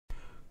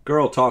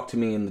Girl talked to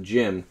me in the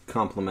gym,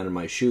 complimented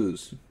my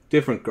shoes.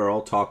 Different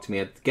girl talked to me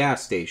at the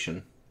gas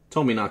station.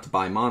 Told me not to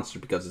buy Monster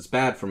because it's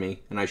bad for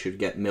me, and I should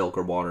get milk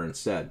or water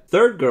instead.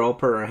 Third girl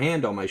put her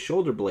hand on my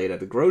shoulder blade at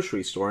the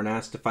grocery store and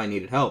asked if I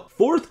needed help.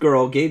 Fourth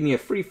girl gave me a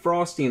free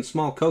Frosty and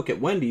small Coke at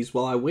Wendy's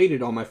while I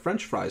waited on my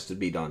french fries to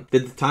be done.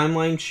 Did the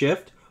timeline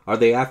shift? Are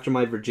they after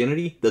my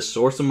virginity? The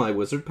source of my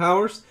wizard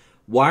powers?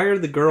 Why are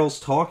the girls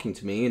talking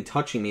to me and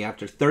touching me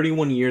after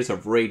 31 years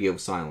of radio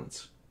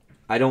silence?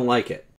 I don't like it.